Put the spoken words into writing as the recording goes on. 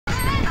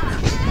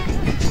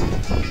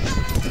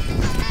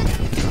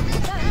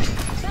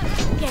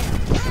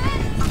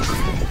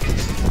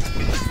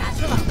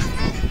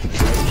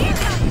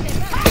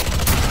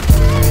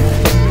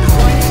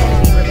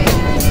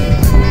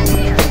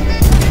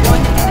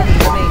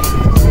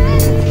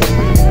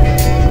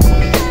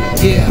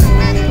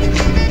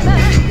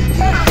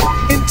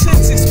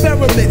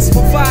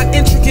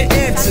get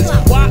answers.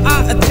 Why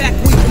I attack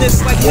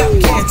weakness like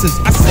hip cancers.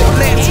 I sip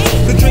lances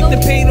to drink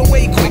the pain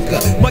away quicker.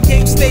 My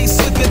game stays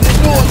slicker than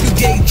all you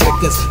gay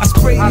trickers. I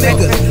spray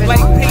niggas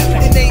like paint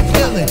and ain't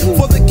killing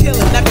for the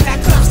killing. That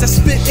pack cops that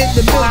spit in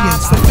the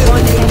millions.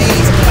 Fulfilling your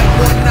needs like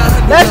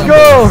 1-900. Let's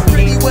go.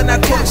 Pretty when I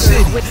talk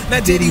shit. Now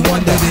did he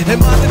wonder?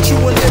 Am I the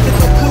true and living?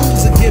 No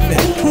clues are given.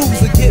 Crews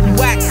are getting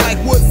waxed like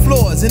wood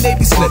floors and they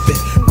be slipping.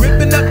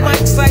 Ripping up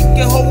mics like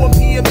your hoe and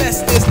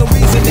PMS. There's no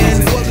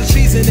reasoning for the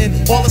treason and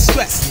all the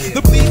stress.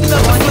 The bleeding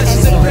of my flesh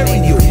is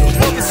impairing you.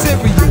 All the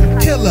serial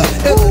killer,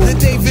 iller than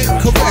David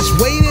Koresh.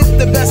 Waited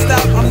the best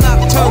out, I'm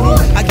nocturnal.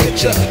 I get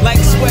ya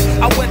like sweat,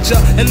 I wet ya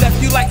and left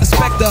you like a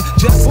specter.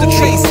 Just a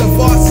trace of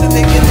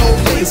arsenic and old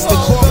lace. The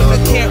coroner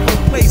can't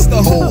replace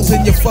the holes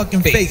in your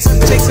fucking face.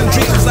 Chasing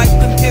dreams like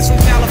them kids from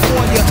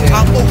California.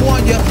 I'ma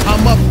warn ya,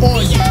 I'm up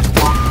on ya.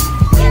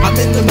 I'm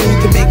in the mood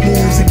to make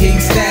moves and gain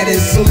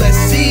status. So let's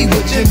see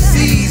which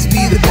MCs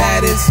be the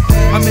baddest.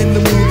 I'm in the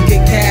mood to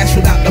get cash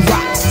without the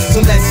rocks. So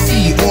let's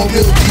see all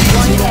real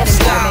G's who don't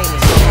stop.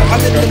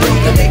 I'm in the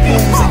mood to make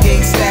moves and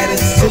gain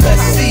status. So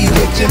let's see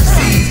which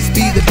MCs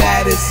be the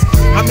baddest.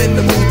 I'm in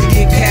the mood to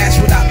get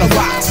cash without the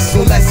rocks.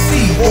 So let's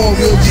see all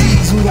real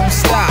G's who don't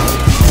stop.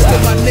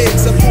 Still my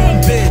legs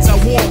upon beds. I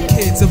warn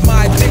kids of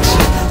my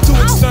addiction to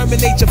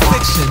exterminate your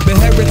fiction. But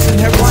Herod's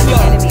inherit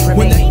slugs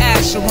when the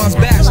ash runs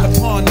bashed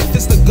upon the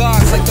fist of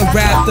gods like the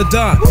wrath of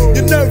dawn.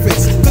 You're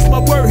nervous cause my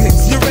word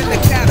hits. You're in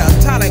the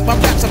catatonic. My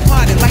raps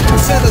upon it like two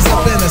sinners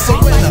up in us. So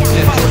winner,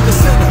 follow the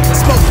sinner.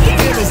 Smoke the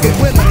beginners, the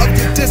winner of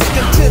your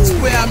discontents.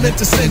 Where I meant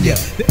to send you.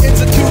 The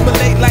ends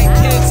accumulate like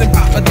kids and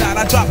Papa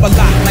Dot. I drop a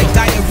lot like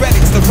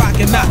diuretics. The rock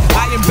and not.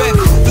 I invent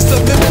the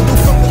subliminal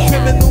from the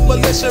criminal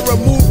militia.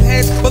 Remove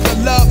heads for the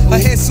love. A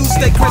Jesus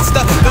stay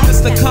Christa. The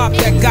Mr. Cop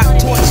that got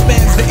torch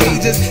spans the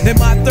ages. In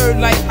my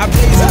third life, I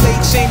blaze a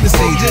late shame the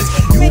sages.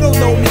 You don't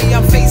know me,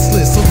 I'm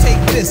faceless. So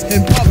take this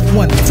and puff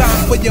one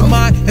time for your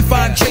mind and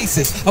find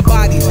traces of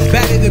bodies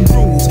battered and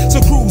bruised. So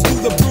cruise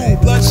through the brew,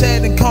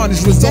 bloodshed and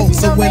carnage results.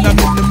 So when I'm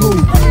in the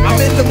mood, I'm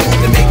in the mood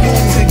to make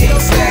moves and gain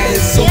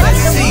status. So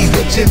let's see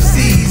which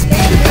MCs be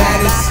the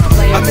baddest.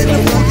 I'm in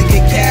the mood to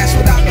get cash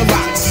without the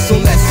rocks. So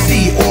let's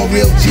see all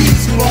real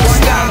G's who don't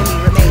stop.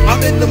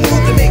 I'm in the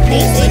mood to make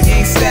moves and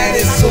gain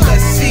status. So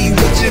let's see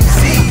which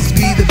MCs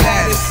be the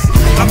baddest.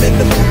 I'm in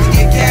the mood to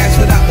get cash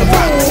without the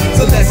rocks.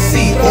 So let's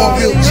see all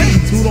real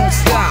G's who don't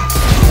stop.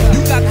 You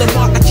got the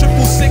mark at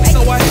 666,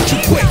 so I hit you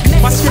quick.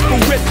 My script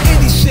will rip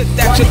any shit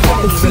that your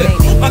thumb will flip.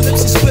 My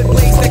lips are split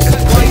blades that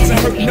cut blades and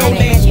hurt no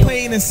names.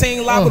 Plain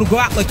insane, liable to go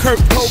out like Kurt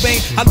Cobain.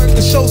 I learned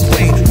the show's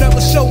plain,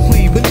 never show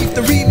clean. Beneath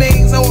the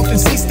remains, I often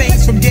see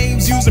stains from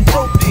games using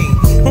propane.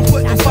 From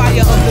putting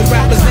fire under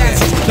rappers'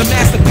 asses, the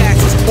master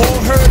passes. All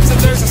herbs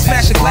and nerves and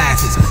smashing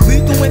glasses.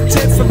 Lethal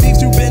intent from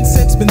these you've been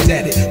since been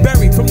deaded.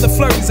 Buried from the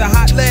flurries of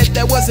hot lead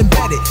that was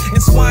embedded in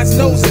swine's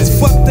noses.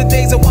 Fuck the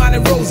days of wine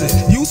and roses.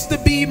 Used to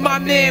be my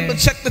man, but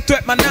check the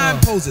threat my nine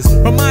poses.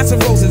 Reminds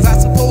of roses, I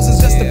suppose it's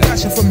just the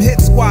pressure from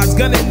hit squads.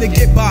 Gunning to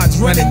get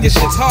bods, running your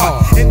shit's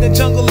hard. In the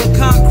jungle of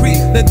concrete,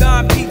 the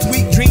Don peeps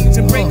weak dreams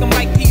and break them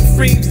like Pete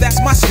Freems. That's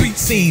my street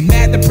scene,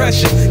 mad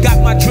depression. Got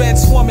my dread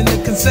swarming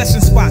the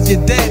concession spots,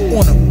 you're dead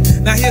on them.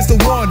 Now here's the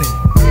warning.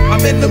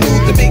 I'm in the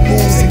mood to make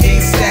moves and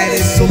gain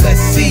status. So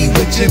let's see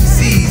which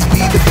MCs be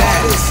the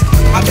baddest.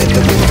 I'm in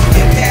the mood to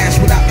get cash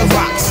without the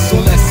rocks. So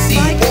let's see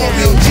all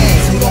real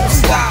G's who don't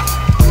stop.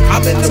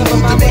 I'm in the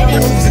mood to make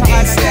moves and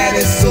gain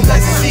status. So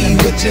let's see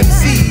which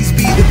MCs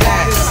be the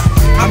baddest.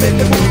 I'm in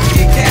the mood to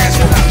get cash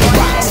without the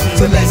rocks.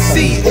 So let's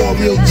see all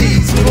real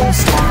G's who don't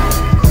stop.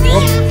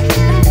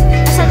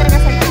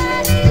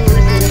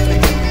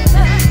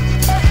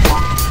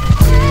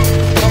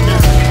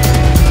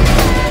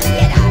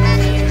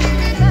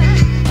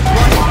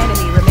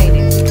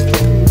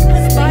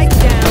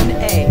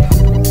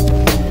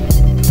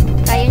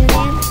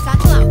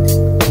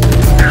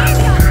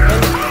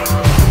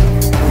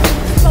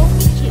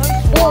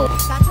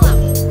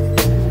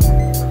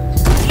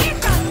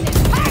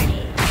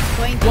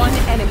 One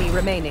enemy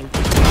remaining.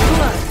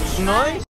 Nice.